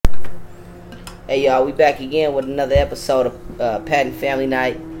Hey y'all, we back again with another episode of Patton Family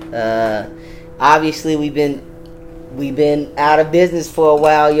Night. Obviously we've been out of business for a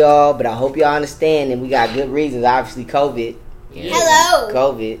while, y'all, but I hope y'all understand, and we got good reasons. Obviously COVID. Hello.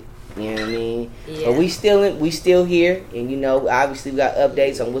 COVID. You know what I mean? Yeah. But we still here, and you know, obviously we got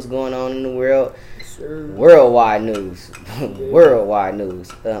updates on what's going on in the world. Worldwide news. Worldwide news.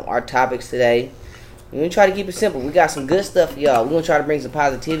 Our topics today. We're gonna try to keep it simple. We got some good stuff for y'all. We're gonna try to bring some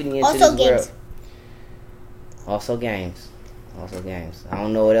positivity into this world. Also games. I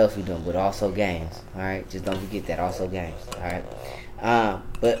don't know what else we're doing, but also games. Alright? Just don't forget that. Also games. Alright?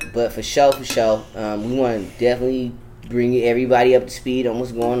 But for sure, we want to definitely bring everybody up to speed on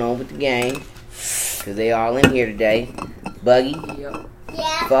what's going on with the game. Because they all in here today. Buggy. Yep.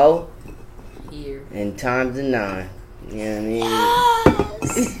 Yeah. Fo. Here. And times the 9. You know what I mean?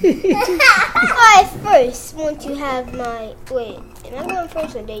 I first want to have my... Wait, am I going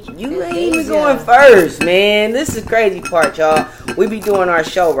first or Deja? You ain't even going first, man. This is the crazy part, y'all. We be doing our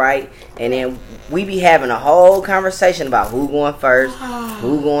show, right? And then we be having a whole conversation about who going first,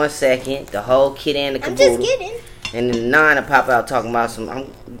 who going second, the whole kid and the I'm caboodle. just kidding. And then the 9 will pop out talking about some...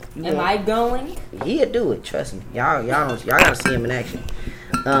 Am I going? He'll do it, trust me. Y'all gotta see him in action.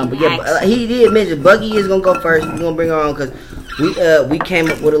 But yeah, he did mention Buggy is gonna go first. We're gonna bring her on because we came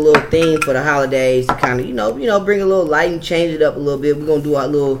up with a little theme for the holidays to kind of you know bring a little light and change it up a little bit. We're gonna do our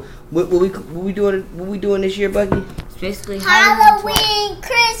little what we doing this year, Buggy? It's basically Halloween,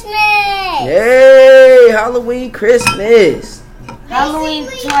 Christmas. Hey, Halloween, Christmas. Halloween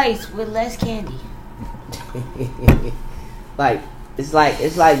twice with less candy. It's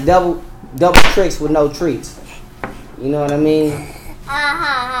like double tricks with no treats. You know what I mean?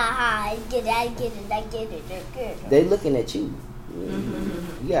 I get it. They looking at you.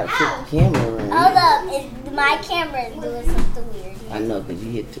 You gotta put the camera around. Hold up, my camera is doing something weird. I know, cause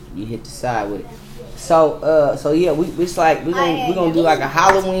you hit the side with it. So yeah, we're gonna do like a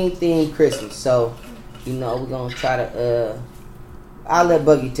Halloween themed Christmas. So, you know, we're gonna try to I'll let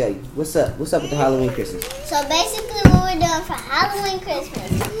Buggy tell you. What's up with the Halloween Christmas? So basically what we're doing for Halloween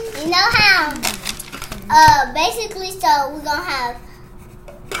Christmas, you know how basically so we're gonna have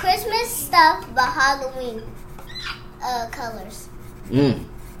Christmas stuff but Halloween colors.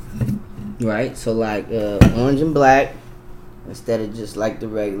 Right, so like orange and black instead of just like the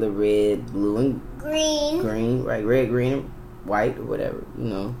regular red, blue and green, right? Red, green, and white or whatever, you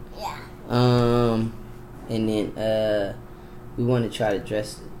know. Yeah. And then we want to try to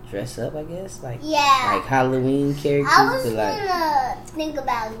dress up, I guess, like Halloween characters. I was but gonna think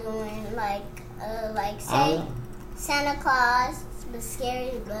about doing like say Santa Claus, but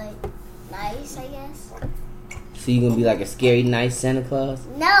scary but nice, I guess. So you gonna be like a scary, nice Santa Claus?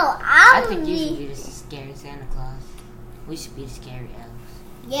 No, I think you should be the scary Santa Claus. We should be the scary elves.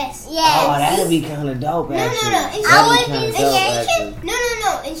 Yes. Oh, that'd be kind of dope, actually.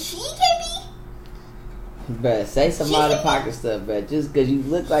 No. And she can be. Bruh, say some out of pocket stuff, bruh. Just because you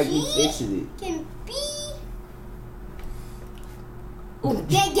look like you fixing it. Can be.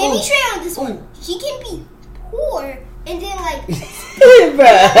 Get me straight on this one. She can be poor and then like. Bruh,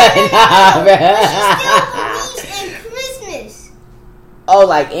 nah, bruh. She still believes in Christmas. Oh,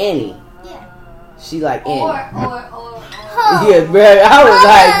 like Annie. Yeah. She like Annie. Or. Yeah, bruh. I was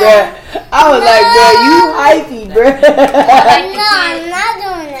like, bruh, you hypey, bruh. No, I'm not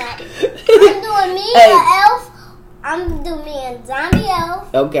doing that. I'm doing me an elf. I'm doing me a zombie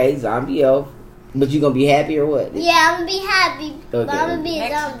elf. Okay, zombie elf. But you gonna be happy or what? Yeah, I'm gonna be happy. But I'm gonna be a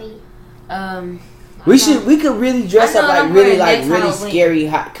zombie. We could really dress up like really Halloween. scary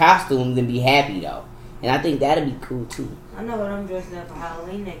costumes and be happy though. And I think that'd be cool too. I know what I'm dressing up for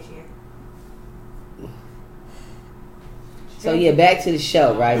Halloween next year. So yeah, back to the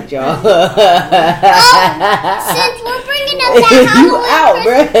show, right, y'all? Since we're bringing up that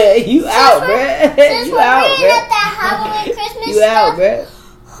Halloween You out, bruh. Since we're bringing up that Halloween Christmas You out, bruh.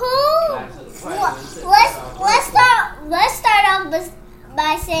 Let's start off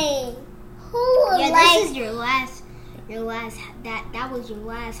by saying who would this is your last that was your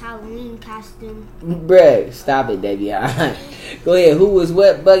last Halloween costume. Bruh, stop it, baby. Go ahead. Who was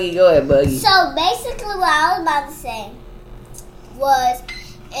what, Buggy? Go ahead, Buggy. So basically, what I was about to say was,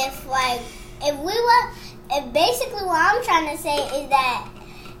 if basically what I'm trying to say is that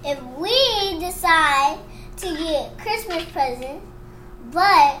if we decide to get Christmas presents,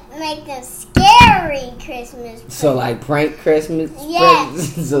 but make them scary Christmas presents. So like prank Christmas? Yeah.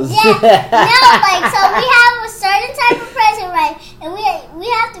 presents? No, like so we have a certain type of present, right? And we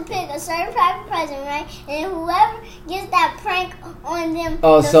have to pick a certain type of present, right? And whoever gets that prank on them.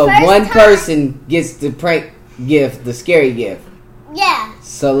 Oh, so one person gets the prank gift, the scary gift. Yeah.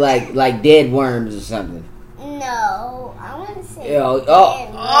 So like dead worms or something. No, I want to say.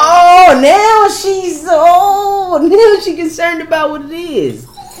 Now she's concerned about what it is.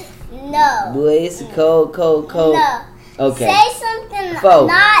 No. Boy, it's a cold. No. Okay. Say something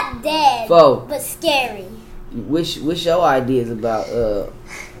not dead, but scary. What's your ideas about Oh,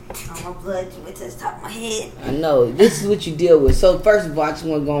 my blood went to the top of my head. I know this is what you deal with. So first of all, I just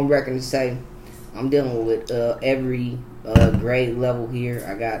want to go on record and say I'm dealing with every grade level here.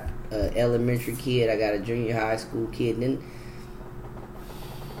 I got an elementary kid, I got a junior high school kid, and then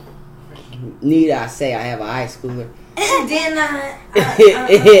need I say I have a high schooler. Then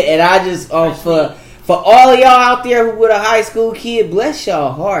And I just for all of y'all out there who with a high school kid, bless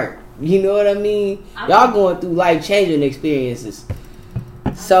y'all heart. You know what I mean? Y'all going through life changing experiences.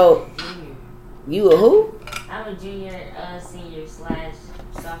 So you a who? I'm a junior, senior /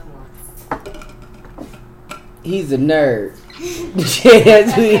 sophomore. He's a nerd.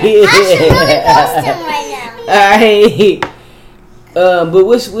 That's who he is. I should really post him right now. Alright. But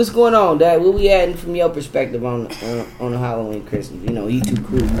what's going on, Dad? What we adding from your perspective on the Halloween Christmas? You know, he too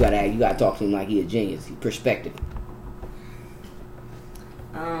cool. You gotta talk to him like he a genius. Perspective.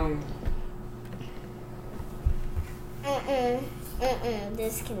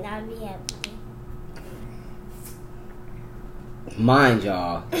 This cannot be happening. Mind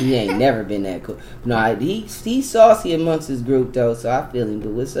y'all, he ain't never been that cool. No, he's saucy amongst his group though, so I feel him.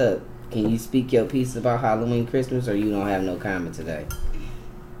 But what's up? Can you speak your piece about Halloween Christmas, or you don't have no comment today?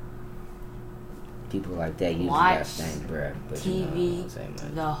 People like that usually got stank breath. TV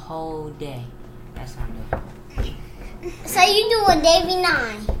the whole day. That's what I'm doing. So you doing Davy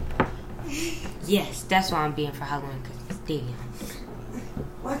 9? Yes, that's why I'm being for Halloween Christmas. Davy.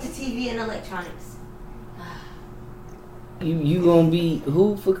 Watch the TV and electronics. You gonna be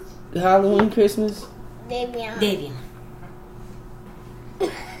who for Halloween Christmas? Davian.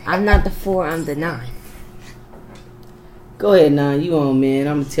 I'm not the 4, I'm the 9. Go ahead, 9. You on, man.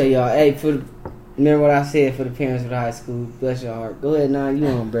 I'm gonna tell y'all. Hey, remember what I said for the parents of the high school. Bless your heart. Go ahead, 9. You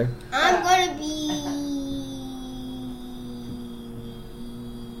on, bro. I'm gonna be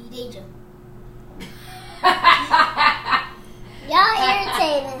Deja. Y'all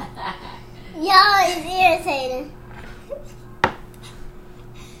irritating. Y'all is irritating.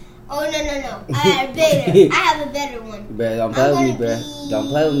 Oh, no. I have better. I have a better one. Bruh, don't play with me, bruh. Don't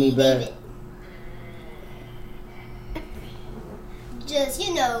play with me, bruh.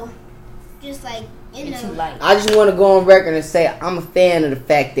 Just like, It's too light. I just want to go on record and say I'm a fan of the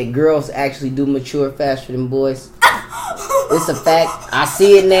fact that girls actually do mature faster than boys. It's a fact. I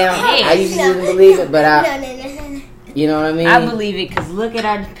see it now. Yeah. I used to didn't believe it, but No. you know what I mean? I believe it because look at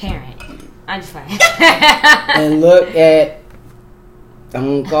our parent. I'm just fine. And look at, I'm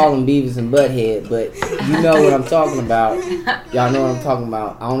going to call them Beavis and Butthead, but you know what I'm talking about. Y'all know what I'm talking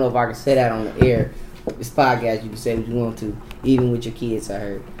about. I don't know if I can say that on the air. This podcast, you can say what you want to, even with your kids, I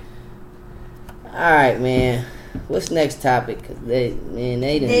heard. Alright, man. What's next topic? Cause they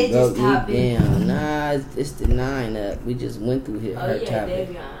didn't broke me down. Nah, it's the 9 up. We just went through her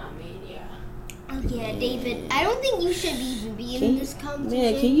topic. Oh, yeah, David. I don't think you should even be in this competition.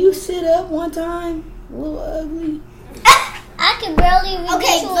 Man, can you sit up one time? A little ugly. I can barely read.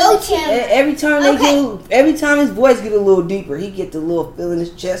 Okay, vote him. Every time his voice get a little deeper, he get the little feel in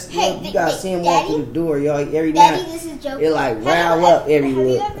his chest. Hey, you gotta see him Daddy? walk through the door, y'all. Every Daddy, now, this is joking. it like rile up every Have you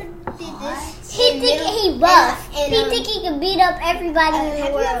look. ever did this? He think he buff. He think he can beat up everybody in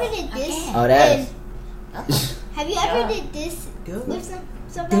the world. Have you ever did this? Oh, that's. Have you ever did this with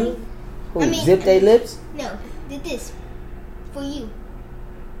somebody? Who, zip their lips? No, did this for you.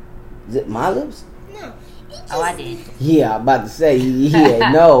 Zip my lips? No. Oh, I did. Yeah, I'm about to say. Yeah,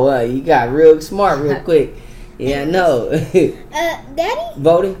 no, you got real smart real quick. Yeah, I know. Daddy?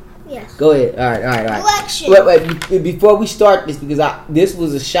 Voting? Yes. Go ahead. All right. Election. Wait, before we start this, because this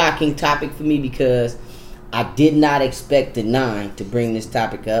was a shocking topic for me because I did not expect the 9 to bring this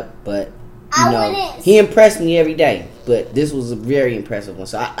topic up, but he impressed me every day. But this was a very impressive one.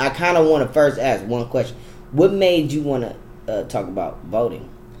 So I kind of want to first ask one question. What made you want to talk about voting?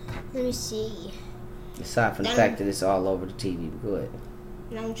 Let me see. Aside from the fact that it's all over the TV, but go ahead.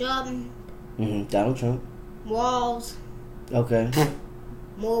 Donald Trump. Donald Trump. Walls. Okay.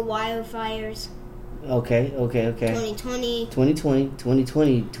 More wildfires. Okay. 2020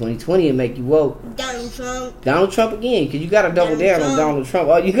 will make you woke. Donald Trump again, because you got to double down on Donald Trump.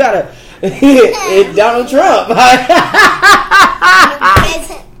 Oh, you got to... Donald Trump.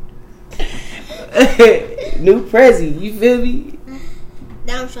 New president, you feel me?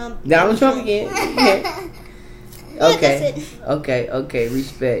 Donald Trump again. Okay,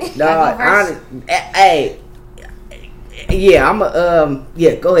 respect. No, honest, hey, Yeah, I'm a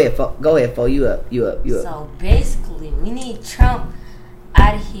yeah. Go ahead, Fo. You up. So basically, we need Trump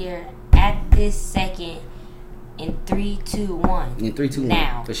out of here at this second in 3, 2, 1. In 3, 2, 1.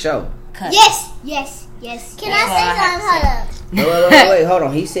 Now. For sure. Cut. Yes. Can I say something? Hold up. Wait, hold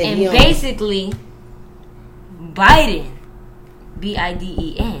on. He said and basically, Biden,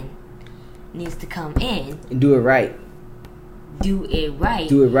 Biden, needs to come in and do it right. Do it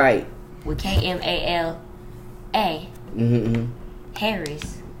right. With KMALA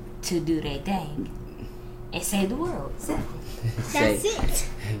Harris to do their thing and save the world. That's it.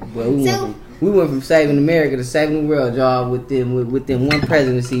 Well, we went from saving America to saving the world, y'all. Within one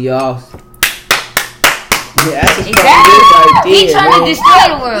presidency, y'all. Yeah, that's exactly. He trying to destroy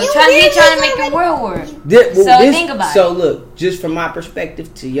the world. He trying to make the world work. Think about it. So look, just from my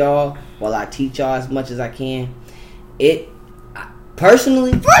perspective to y'all, while I teach y'all as much as I can,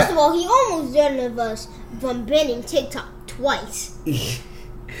 personally. First of all, he almost done us from banning TikTok twice.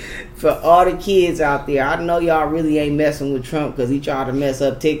 For all the kids out there, I know y'all really ain't messing with Trump because he tried to mess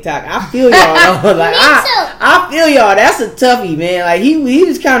up TikTok. I feel y'all. Though. Like I feel y'all. That's a toughie, man. Like he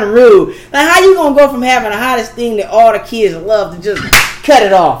was kind of rude. Like how you gonna go from having the hottest thing that all the kids love to just cut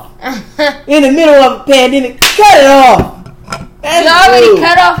it off in the middle of a pandemic? Cut it off. That's you already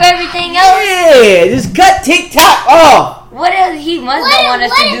cut off everything else. Yeah, just cut TikTok off. What else? He must not want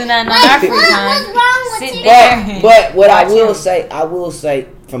us to do nothing on our free time. What's wrong with Sit there. But what I will say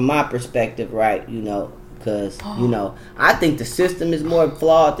from my perspective, right? You know, because I think the system is more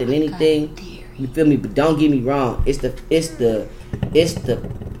flawed than anything. You feel me? But don't get me wrong. It's the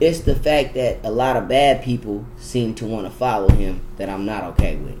fact that a lot of bad people seem to want to follow him that I'm not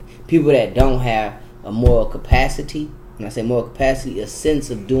okay with. People that don't have a moral capacity. When I say moral capacity, a sense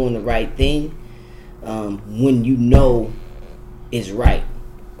of doing the right thing. When you know it's right.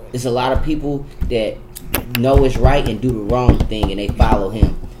 There's a lot of people that know it's right and do the wrong thing and they follow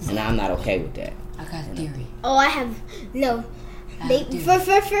him. And I'm not okay with that. I got a theory. Oh, I have no.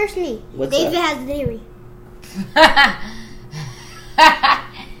 First me. What's David up? has a theory.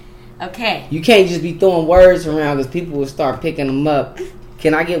 Okay. You can't just be throwing words around because people will start picking them up.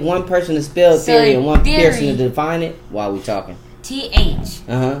 Can I get one person to spell theory and one person to define it while we talking? TH.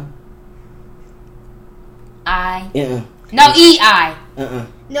 I. No, EI.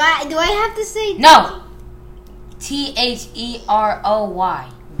 No, do I have to say? No. THEROY.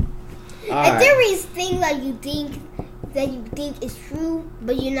 A theory is thing that you think is true,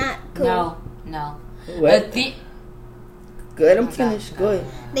 but you're not. No. What? Go ahead, I'm finished. Go ahead.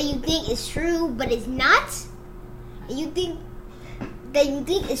 That you think is true, but it's not. You think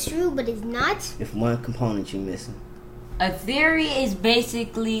it's true, but it's not. If one component you're missing. A theory is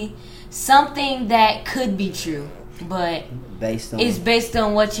basically something that could be true, but it's based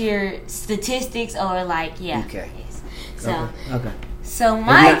on what your statistics are like. Yeah. Okay. So. Okay. So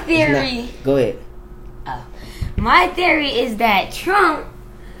my theory. Go ahead. My theory is that Trump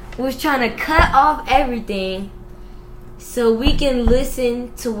was trying to cut off everything so we can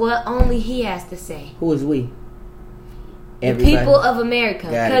listen to what only he has to say. Who is we? Everybody? The people of America.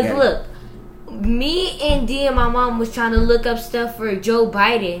 Because look, me and D and my mom was trying to look up stuff for Joe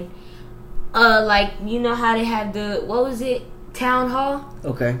Biden. Like, you know how they have town hall?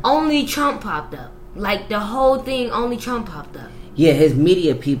 Okay. Only Trump popped up. Like, the whole thing, only Trump popped up. Yeah, his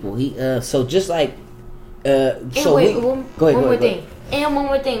media people. He so just like one more thing.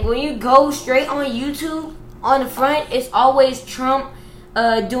 When you go straight on YouTube, on the front, it's always Trump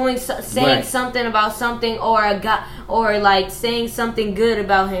saying something about something or a guy or like saying something good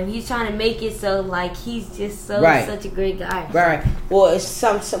about him. He's trying to make it so like he's just such a great guy. Right. Well, it's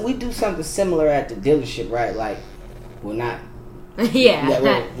some we do something similar at the dealership, right? Like, well, not. Yeah.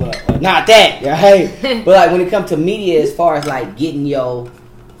 Not that, right? But like when it comes to media, as far as like getting your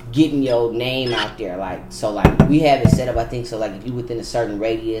name out there, like we have it set up. I think so. Like if you within a certain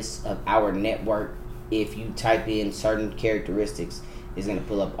radius of our network, if you type in certain characteristics, it's gonna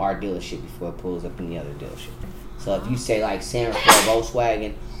pull up our dealership before it pulls up any other dealership. So if you say like San Rafael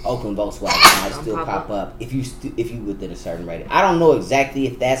Volkswagen, Oakland Volkswagen might still pop up if you within a certain radius. I don't know exactly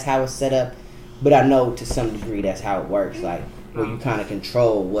if that's how it's set up, but I know to some degree that's how it works. Like where you kind of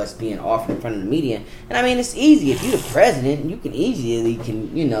control what's being offered in front of the media. And I mean, it's easy. If you're the president, you can easily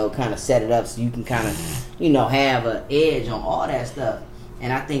kind of set it up so you can kind of, have an edge on all that stuff.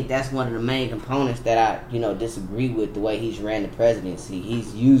 And I think that's one of the main components that I, disagree with the way he's ran the presidency.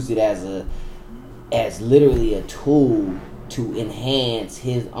 He's used it as literally a tool to enhance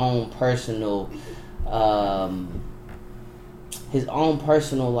his own personal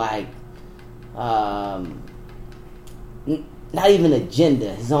not even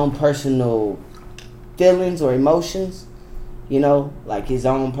agenda, his own personal feelings or emotions. You know, like his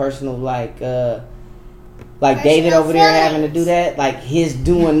own personal, like David over there having to do that. Like his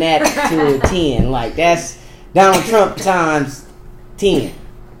doing that to a 10. Like that's Donald Trump times 10.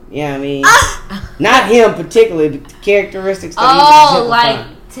 You know what I mean? Not him particularly, the characteristics that he's like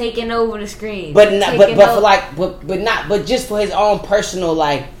taking over the screen. But just for his own personal,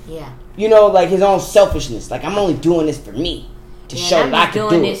 like, yeah. You know, like his own selfishness. Like, I'm only doing this for me to show that I can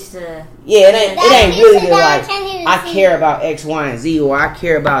do it. It ain't really like I care about X, Y, and Z, or I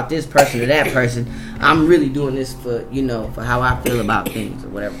care about this person or that person. I'm really doing this for, you know, for how I feel about things or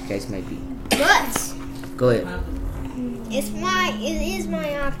whatever the case may be. But go ahead. It is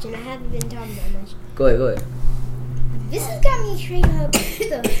my option. I haven't been talking that much. Go ahead. This has got me straight up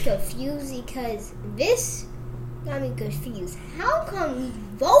confused because this got me confused. How come we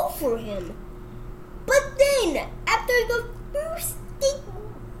vote for him, but then after the first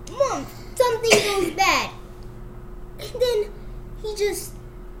month something goes bad, and then he just.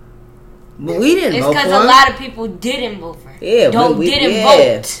 But we didn't vote for him. It's because a lot of people didn't vote for him. Yeah, didn't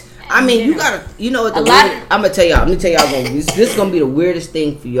vote. I mean, you gotta, you know what? I'm gonna tell y'all. This is gonna be the weirdest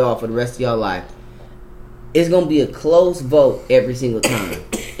thing for y'all for the rest of y'all life. It's gonna be a close vote every single time,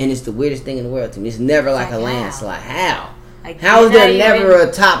 and it's the weirdest thing in the world to me. It's never like a landslide. How is there never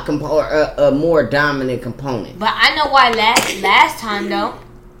a top a more dominant component? But I know why last time though.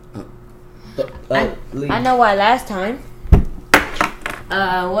 I know why last time.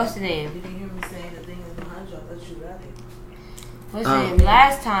 What's the name? You didn't hear me saying the thing is behind you. I thought you got it. What's the name?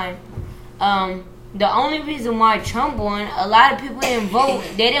 Last time, the only reason why Trump won, a lot of people didn't vote.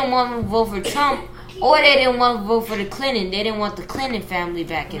 They didn't want to vote for Trump, or they didn't want to vote for the Clinton. They didn't want the Clinton family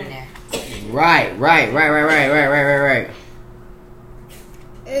back in there. Right.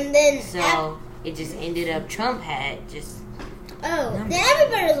 And then so it just ended up Trump had just. Then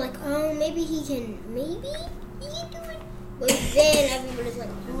everybody was like, maybe he can do it. But then everybody's like,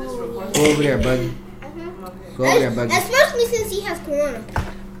 Go over there, buddy. Go over there, buddy. Especially since he has corona.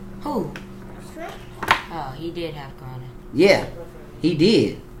 Who? Oh, he did have corona. Yeah, he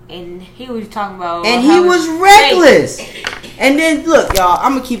did. And he was talking about. And he was reckless. And then look, y'all.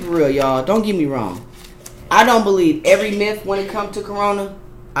 I'm gonna keep it real, y'all. Don't get me wrong. I don't believe every myth when it comes to corona.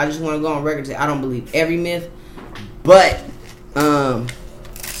 I just want to go on record and say I don't believe every myth, but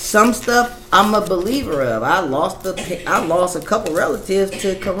some stuff I'm a believer of. I lost a couple relatives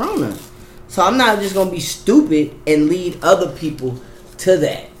to corona, so I'm not just gonna be stupid and lead other people to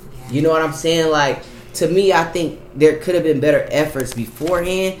that. You know what I'm saying? Like, to me, I think there could have been better efforts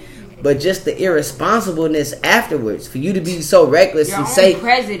beforehand, but just the irresponsibleness afterwards for you to be so reckless Your and own say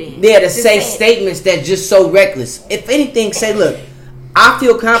president. To say statements that's just so reckless. If anything, say, look, I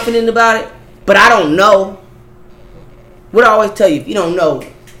feel confident about it, but I don't know. What I always tell you, if you don't know,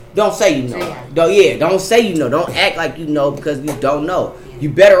 don't say you know. Don't say you know. Don't act like you know because you don't know. You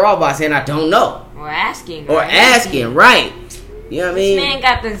better off by saying I don't know. Or asking. Right. You know what I mean? This man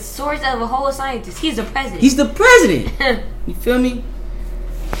got the source of a whole scientist. He's the president. You feel me?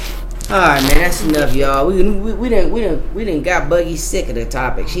 Alright, man, that's enough, y'all. We done got Buggy sick of the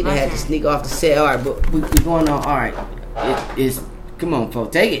topic. She done had to sneak off the set. Alright, but we going on. Alright. Come on,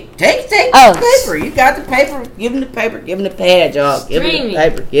 folks. Take it. Take the paper. You got the paper. Give him the paper. Give him the pad, y'all. Give him the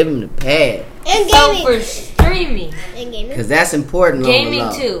paper. Give him the pad. And gaming. So for streaming. And gaming. Because that's important.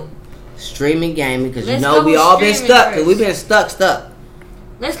 Gaming too. Streaming, gaming. Because you know we all been stuck. Because we've been stuck.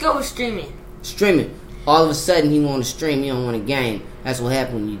 Let's go with streaming. Streaming. All of a sudden, he want to stream. You don't want to game. That's what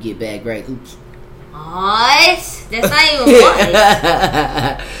happens when you get bad grade hoops. What? That's not even funny.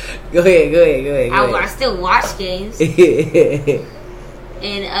 Go ahead. I still watch games.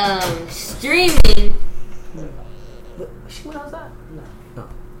 And streaming. She went outside? No.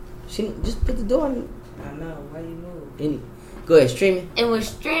 She just put the door in. I know. Why you move? Go ahead, streaming. And with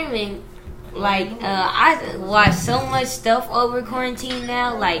streaming, like I watch so much stuff over quarantine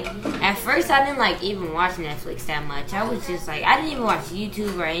now. Like at first I didn't like even watch Netflix that much. I was just like I didn't even watch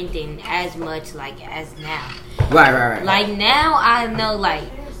YouTube or anything as much like as now. Right. Like now I know like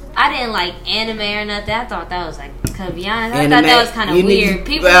I didn't like anime or nothing. I thought that was like, to be honest, I thought that was kind of weird.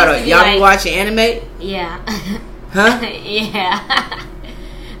 People used to be y'all been watching anime? Yeah. Huh? Yeah.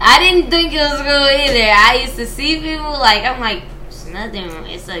 I didn't think it was good either. I used to see people like, I'm like, it's nothing.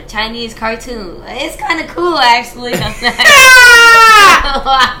 It's a Chinese cartoon. It's kind of cool actually.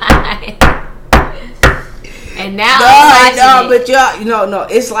 And now but y'all, no.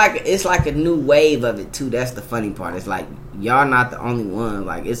 It's like a new wave of it too. That's the funny part. It's like y'all not the only one.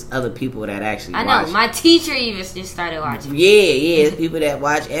 Like it's other people that actually watch. I know. My teacher even just started watching. Yeah. It's people that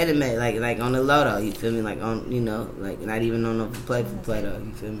watch anime like on the low though. You feel me? Like on like not even on the play though.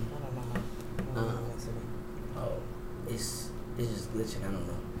 You feel me? it's just glitching. I don't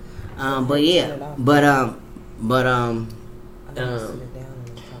know. But yeah, but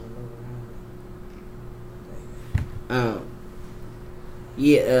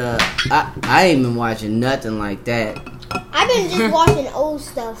yeah. I ain't been watching nothing like that. I've been just watching old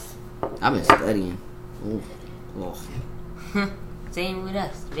stuff. I've been studying. Ooh. Same with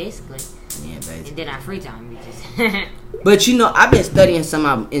us, basically. Yeah, basically. And then our free time, we just. But you know, I've been studying something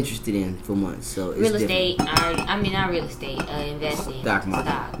I'm interested in for months. So it's real estate. Not real estate. Investing. Stock market.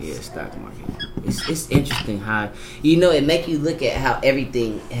 Stocks. Yeah, stock market. It's interesting how it make you look at how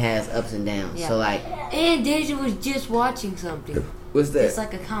everything has ups and downs. Yeah. So like. And Deja was just watching something. What's that? It's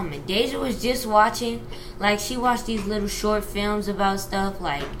like a comment. Deja was just watching, like she watched these little short films about stuff,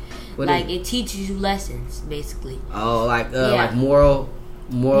 like it teaches you lessons, basically. Oh, like moral.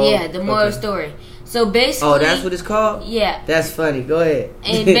 Yeah, the moral story. So basically. Oh, that's what it's called? Yeah. That's funny. Go ahead.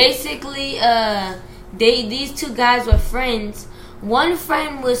 And basically, these two guys were friends. One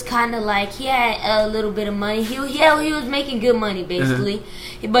friend was kind of like, he had a little bit of money. He was making good money, basically.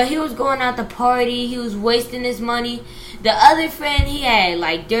 Uh-huh. But he was going out to party. He was wasting his money. The other friend, he had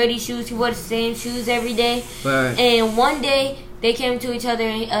like dirty shoes. He wore the same shoes every day. Right. And one day, they came to each other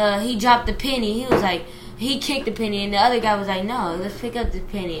and he dropped the penny. He was like, he kicked the penny. And the other guy was like, no, let's pick up the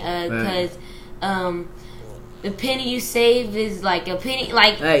penny. Because the penny you save is like a penny,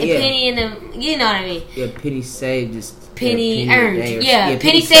 penny in the, you know what I mean? Yeah, penny saved is penny earned. Yeah,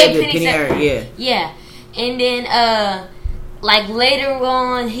 penny saved, penny earned. Yeah. And then, like later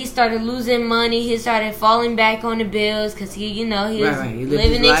on, he started losing money. He started falling back on the bills because he was He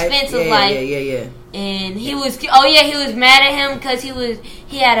living an expensive life. Yeah. And he was mad at him because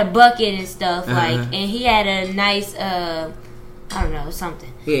he had a bucket and stuff and he had a nice I don't know,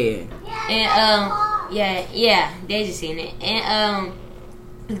 something. Yeah. And they just seen it. And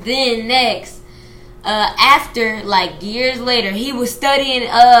then next, after like years later, he was studying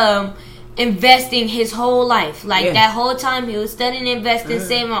investing his whole life. That whole time he was studying investing,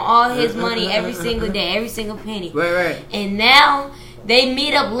 saving all his money every single day, every single penny. Right. And now they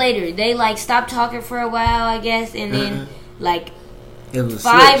meet up later. They like stop talking for a while, I guess, and then like it was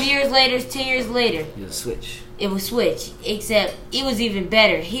 5 years later, 10 years later, it was switch. Except it was even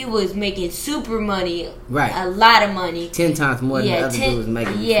better. He was making super money, right? A lot of money, 10 times more than the other dude was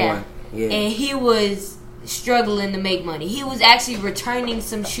making before. Yeah, and he was struggling to make money. He was actually returning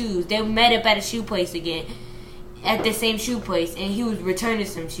some shoes. They met up at a shoe place again, at the same shoe place, and he was returning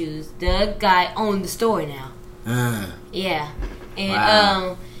some shoes. The guy owned the store now. Yeah, and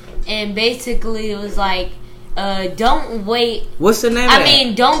wow. And basically it was like, don't wait. What's the name? I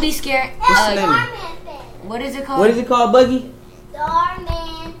mean, don't be scared. What's the name? What is it called? What is it called, Buggy?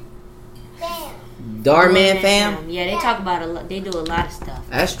 Darman Fam. Yeah, they talk about a lot. They do a lot of stuff.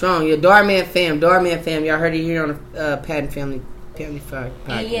 That's strong. Yeah, Darman Fam. Y'all heard it here on the Pat and Family Fire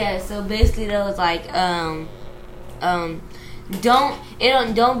podcast. Yeah, so basically that was like,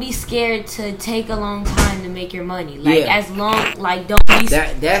 don't be scared to take a long time to make your money. Don't be. That's one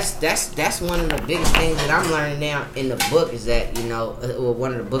of the biggest things that I'm learning now in the book is that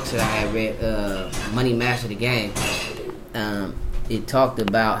one of the books that I had read, Money Master the Game. It talked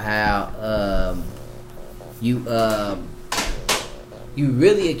about how you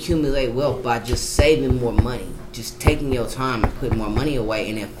really accumulate wealth by just saving more money, just taking your time and putting more money away,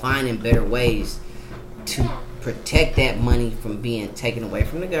 and then finding better ways to protect that money from being taken away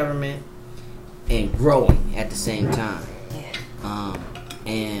from the government and growing at the same time.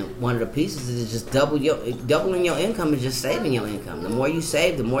 And one of the pieces is just doubling your income is just saving your income. The more you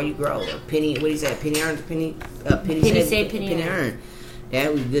save, the more you grow. Penny earned, penny saved, penny earned.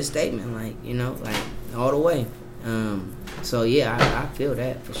 That was a good statement, all the way. So yeah, I feel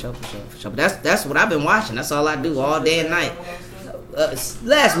that for sure. But that's what I've been watching. That's all I do all day and night.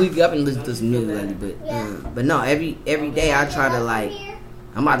 Last week I've been listening to some news lately, but no, every day I try to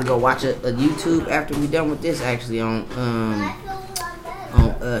I'm about to go watch a YouTube after we're done with this actually on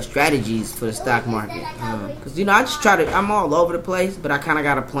strategies for the stock market. Cause I just I'm all over the place, but I kind of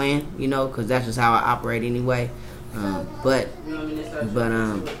got a plan, cause that's just how I operate anyway.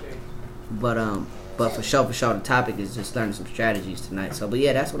 But for sure, the topic is just learning some strategies tonight. So, but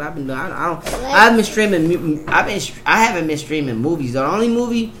yeah, that's what I've been doing. I haven't been streaming movies. The only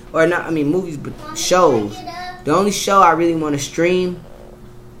movie, movies, but shows. The only show I really want to stream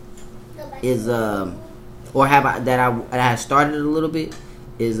is I have started a little bit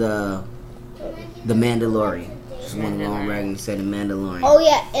is The Mandalorian. Just want to go on record and say The Mandalorian. Oh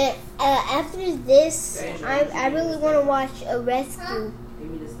yeah, and after this, I really want to watch A Rescue.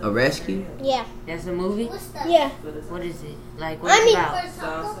 A Rescue? Yeah. That's a movie? Yeah. What is it? Like, what's it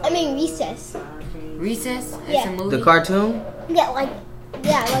about? Recess. Recess? Yeah. It's a movie? The cartoon? Yeah, like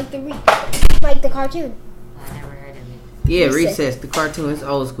the cartoon. I never heard of it. Yeah, Recess. Recess. The cartoon. It's an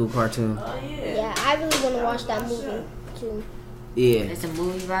old school cartoon. Oh, yeah. Yeah, I really want to watch that movie too. Yeah. It's a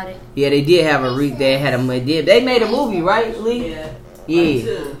movie about it? Yeah, they did have a they made a movie, right, Lee? Yeah.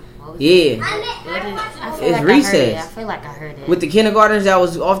 Yeah. What was it? Yeah. I feel It's like Recess. I heard it. I feel like I heard it. With the kindergartners that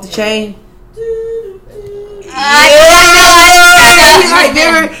was off the chain.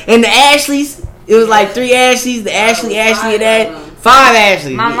 Remember? And the Ashleys. It was like 3 Ashleys. The Ashley, and that. 5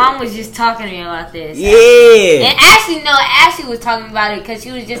 Ashleys. My mom was just talking to me about this. Yeah. And Ashley was talking about it because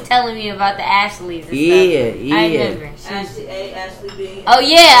she was just telling me about the Ashleys and stuff. Yeah. I remember. Ashley A, Ashley B. Oh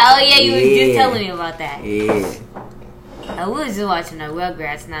yeah, you was Yeah. just telling me about that. Yeah. We was just watching the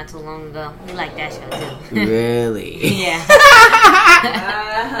Rugrats not too long ago. We like that show too. Really? Yeah.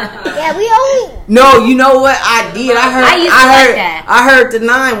 Yeah, we only. No, you know what I did? I used to like that. I heard the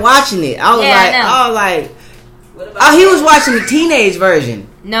 9 watching it. I was like, oh, he was watching the teenage version.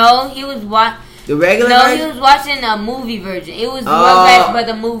 No, he was watching. The regular No, version? he was watching a movie version. It was Rugrats, but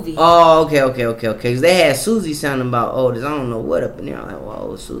the movie. Oh, okay. Because they had Susie sounding about oldest. I don't know what up in there. I'm like,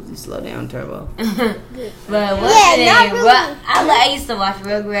 whoa, Susie, slow down, Turbo. But what's Yeah, the name? not really. I used to watch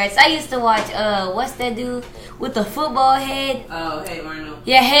Rugrats. I used to watch what's that dude with the football head? Oh, Hey Arnold.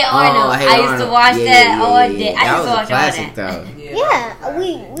 Yeah, Hey Arnold. Hey I used Arnold. to watch that all day. Yeah. I That used to was a watch classic, all that. though. Yeah,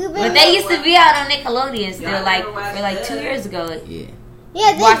 we've been. But they used to be out on Nickelodeon still, like for like 2 years ago. Yeah.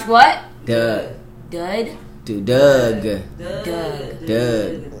 Yeah, they, Watch what? Doug. Dud. Doug. Doug.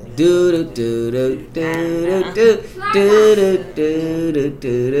 Do do do do do do do do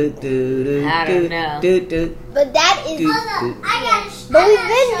do do. I don't know. Do. but that is. But we've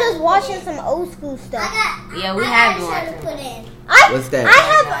been just watching some old school stuff. Yeah, we have been watching. What's that? I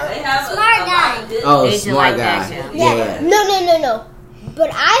have. They have Smart a guy. lot of Disney. Oh, They should smart like that guy. show. Yeah. Yeah. No. But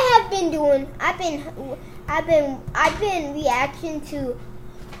I have been doing. I've been reacting to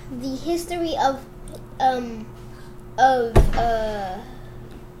the history of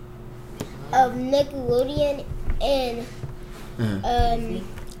Nickelodeon and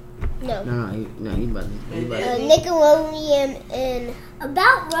No, he about to. Nickelodeon and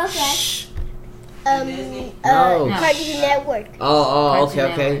about Rugrats. No. Cartoon Network. Oh,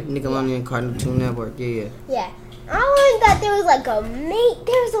 Cartoon okay. Nickelodeon Cartoon Network. Yeah. Yeah. I learned that there was like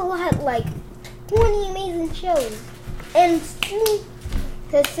there's a lot, like 20 amazing shows. And soon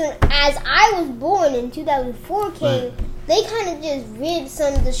as I was born in 2004 came, Right. they kind of just ripped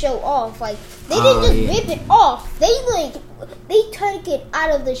some of the show off. Like, they didn't just rip it off. They took it out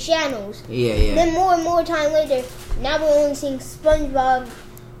of the channels. Yeah. Then more and more time later, now we're only seeing SpongeBob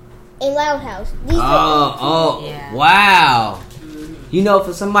and Loud House. Yeah. Wow. You know,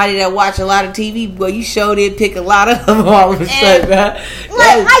 for somebody that watch a lot of TV, boy, you sure did pick a lot of them all of a sudden, man.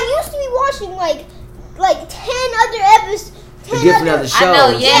 Like, I used to be watching like 10 other episodes. Different other shows. I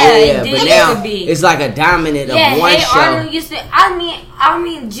know, yeah, it but used now to be. it's like a dominant of one Hey show. Arnold used to. I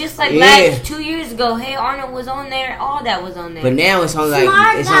mean, just like last 2 years ago, Hey Arnold was on there. All that was on there. But now it's on Smart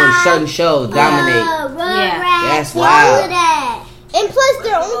on guy. certain shows dominate. That's wild. That. And plus,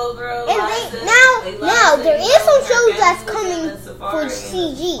 they're Little girl and likes they it. now They love now it. there You is know, some her shows that's family coming was in the for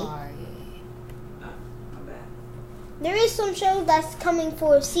safari. CG. My bad. There is some shows that's coming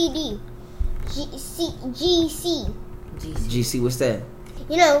for CD, GC. GC, what's that?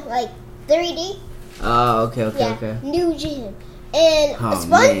 You know, like 3D. Oh, okay. Yeah, new gen. And Oh, SpongeBob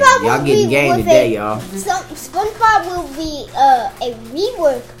man. Y'all will getting be game with today, y'all. SpongeBob will be a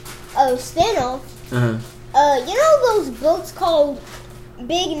rework of spinoff. Uh-huh. You know those books called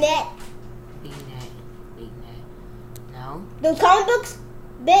Big Net? Big Net. No. Those comic books?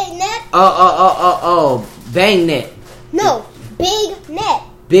 Big Net? Oh, Bang Net. No, Big Net.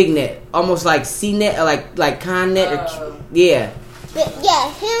 Big Net. Almost like C-Net or like Con-Net. Yeah. But yeah,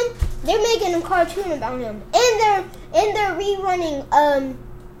 him. They're making a cartoon about him, and they're rerunning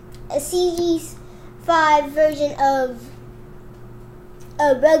a CG5 version of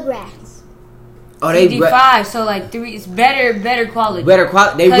Rugrats. Oh, they CD5, so like 3. It's better quality. better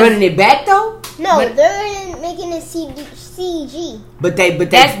quality. They running it back though. No, But- they're making a CG. But they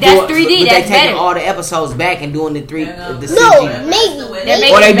That's do- 3D, But that's they taking better. all the episodes back and doing the No, CG. maybe.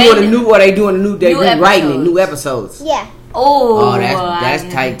 They're Or they making doing baby- a new. Or they doing a new. They New rewriting it. episodes. New episodes. Yeah, Oh, that's I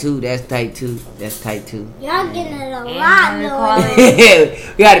tight too. That's tight too. y'all getting it a And lot, the though. quality.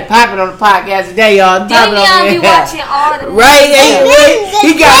 We got it popping on the podcast today, y'all. Didn't y'all be watching all the Right?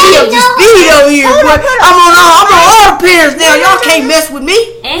 He got me up to speed over here. Boy. I'm on all the pairs now. Y'all can't mess with me.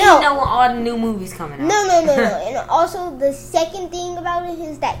 And No. you know when all the new movies coming out. No. And also, the second thing about it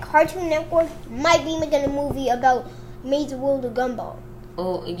is that Cartoon Network might be making a movie about Amazing World of Gumball.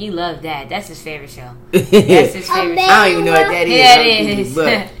 Oh, you love that. That's his favorite show. That's his favorite show. I don't even know what that is. Yeah, it is.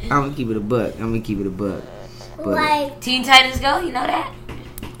 I'm gonna keep it a buck. But, Like Teen Titans Go, you know that?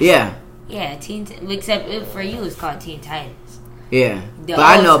 yeah. Yeah, except for you, it's called Teen Titans. Yeah, The but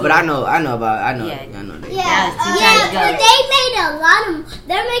I old know school. that. I know Yeah. that. yeah, but they made a lot of.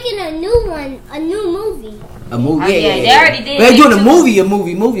 They're making a new movie. A movie, Oh, yeah. they already did. But they're doing It a too.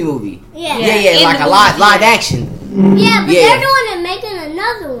 movie. Yeah, Yeah, In like the a movie live theater. action. yeah, but Yeah. they're doing it, making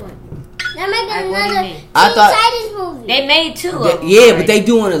another one. They're making Like, what do you another mean? Teen I thought- Titans movie. They made two of them. Yeah, but already. they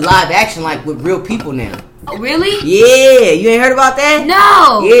doing a live action like with real people now. Oh, really? Yeah, you ain't heard about that?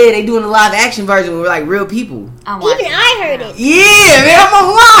 No. Yeah, they doing a live action version with like real people. I'm Even watching I it heard now. it. Yeah, man, I'm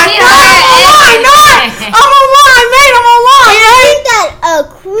online. Yeah, I'm online, mate. I'm online, I yeah. think that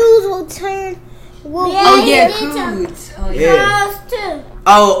Cruz will turn. Oh yeah, they turn- Croods. Oh Yeah. yeah. Girls too.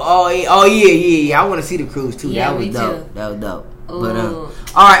 Oh yeah. I want to see the cruise too. Yeah, that was me dope. too. That was dope. Ooh. But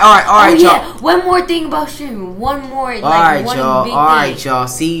all right, Oh y'all. yeah. One more thing about streaming. One more. Like, All right, one y'all. Big All right, thing. y'all.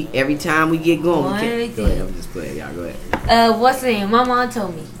 See, every time we get going, One we can't. big Go ahead. thing. I'm just playing. Y'all go ahead. What's the name? My mom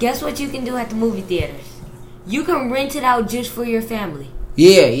told me. Guess what you can do at the movie theaters? You can rent it out just for your family.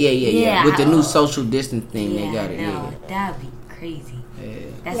 Yeah. Yeah, With the new social distance thing, they got it. No, that'd be crazy. Yeah.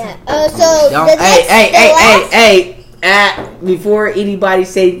 That's Yeah. So Don't, the next, hey. Before anybody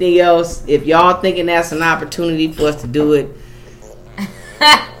say anything else, if y'all thinking that's an opportunity for us to do it,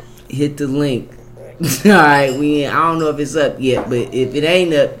 hit the link. All right, I don't know if it's up yet, but if it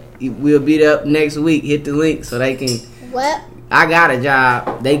ain't up, we'll be up next week. Hit the link so they can. What? I got a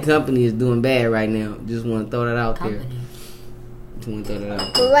job. They company is doing bad right now. Just want to throw that out there. company. Just want to throw that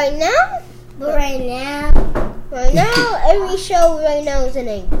out. But right now, every show right now is in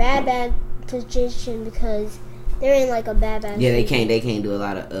a bad position because they're in like a bad. Yeah, they can't do a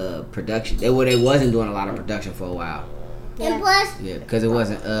lot of production. They wasn't doing a lot of production for a while. And plus, Yeah, because it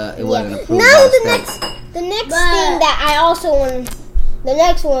wasn't yeah. approved. Now by the state. the next thing that I also want, the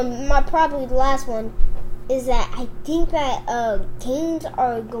next one, probably the last one, is that I think that games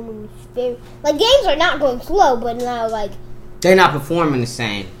are going games are not going slow, but now like. They're not performing the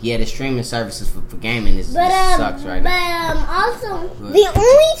same. Yeah, the streaming services for gaming sucks right now. But also the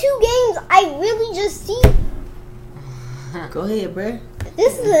only two games I really just see. Go ahead, bruh.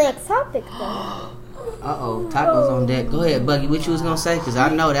 This is the next topic, though. Tacos on deck. Go ahead, Buggy. What you was gonna say? Because I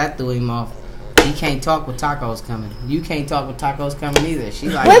know that threw him off. He can't talk with tacos coming. You can't talk with tacos coming either. She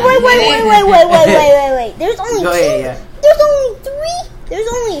like. Wait. There's only Go two. ahead, yeah. There's only three. There's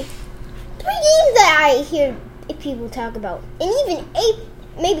only three games that I hear people talk about, and even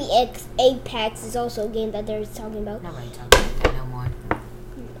Apex is also a game that they're talking about. Nobody talking about that no more.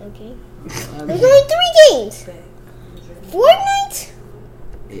 Okay. There's only three games. Fortnite.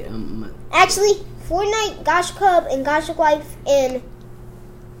 Yeah, Actually, Fortnite, Gacha Club, and Gacha Life, and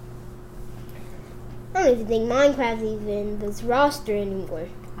I don't even think Minecraft even was roster anymore.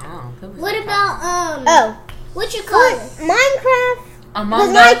 Oh, What about what you call it? Minecraft.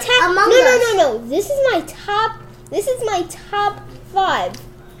 Among My Us. top, no. This is my top 5.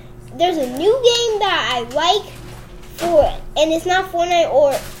 There's a new game that I like and it's not Fortnite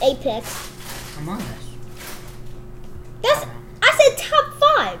or Apex. Among Us. I said top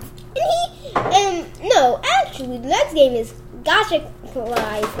 5. Actually the next game is Gacha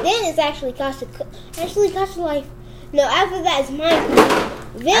Life. Then it's actually Gacha Life. No, after that is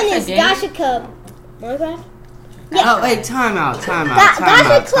Minecraft. Then That's it's a game? Gacha Club. Minecraft? Oh, wait, time out.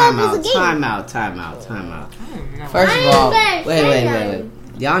 Gacha Club is a game. Time out. First of all, wait.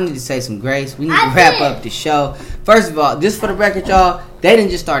 Y'all need to say some grace. We need to wrap up the show. First of all, just for the record, y'all, they didn't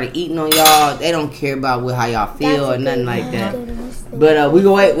just started eating on y'all. They don't care about how y'all feel or nothing like that. But we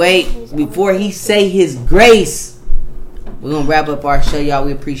gonna wait before he say his grace. We're gonna wrap up our show, y'all.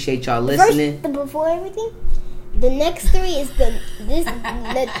 We appreciate y'all listening. Before everything, the next 3 is the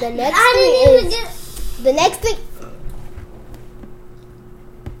next three.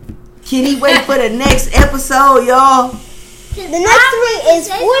 Can he wait for the next episode, y'all? The next 3 is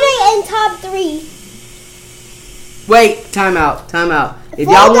Fortnite and top 3. Wait, time out. If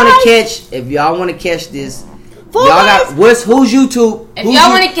Fall y'all want Guys. to catch this, Fall y'all Guys. got who's YouTube? If y'all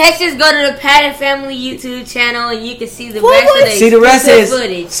want to catch this, go to the Patton Family YouTube channel and you can see the Full rest of the Guys. See the rest is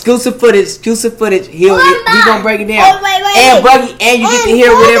footage. exclusive footage. He gonna break it down. Oh, wait. And Buggy, and you get to hear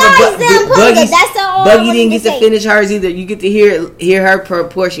Fall whatever Guys didn't put it. That's all I Buggy wanted didn't to get to say. finish hers either. You get to hear her per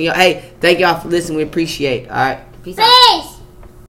portion. Hey, thank y'all for listening. We appreciate it. All right. Peace out. Peace.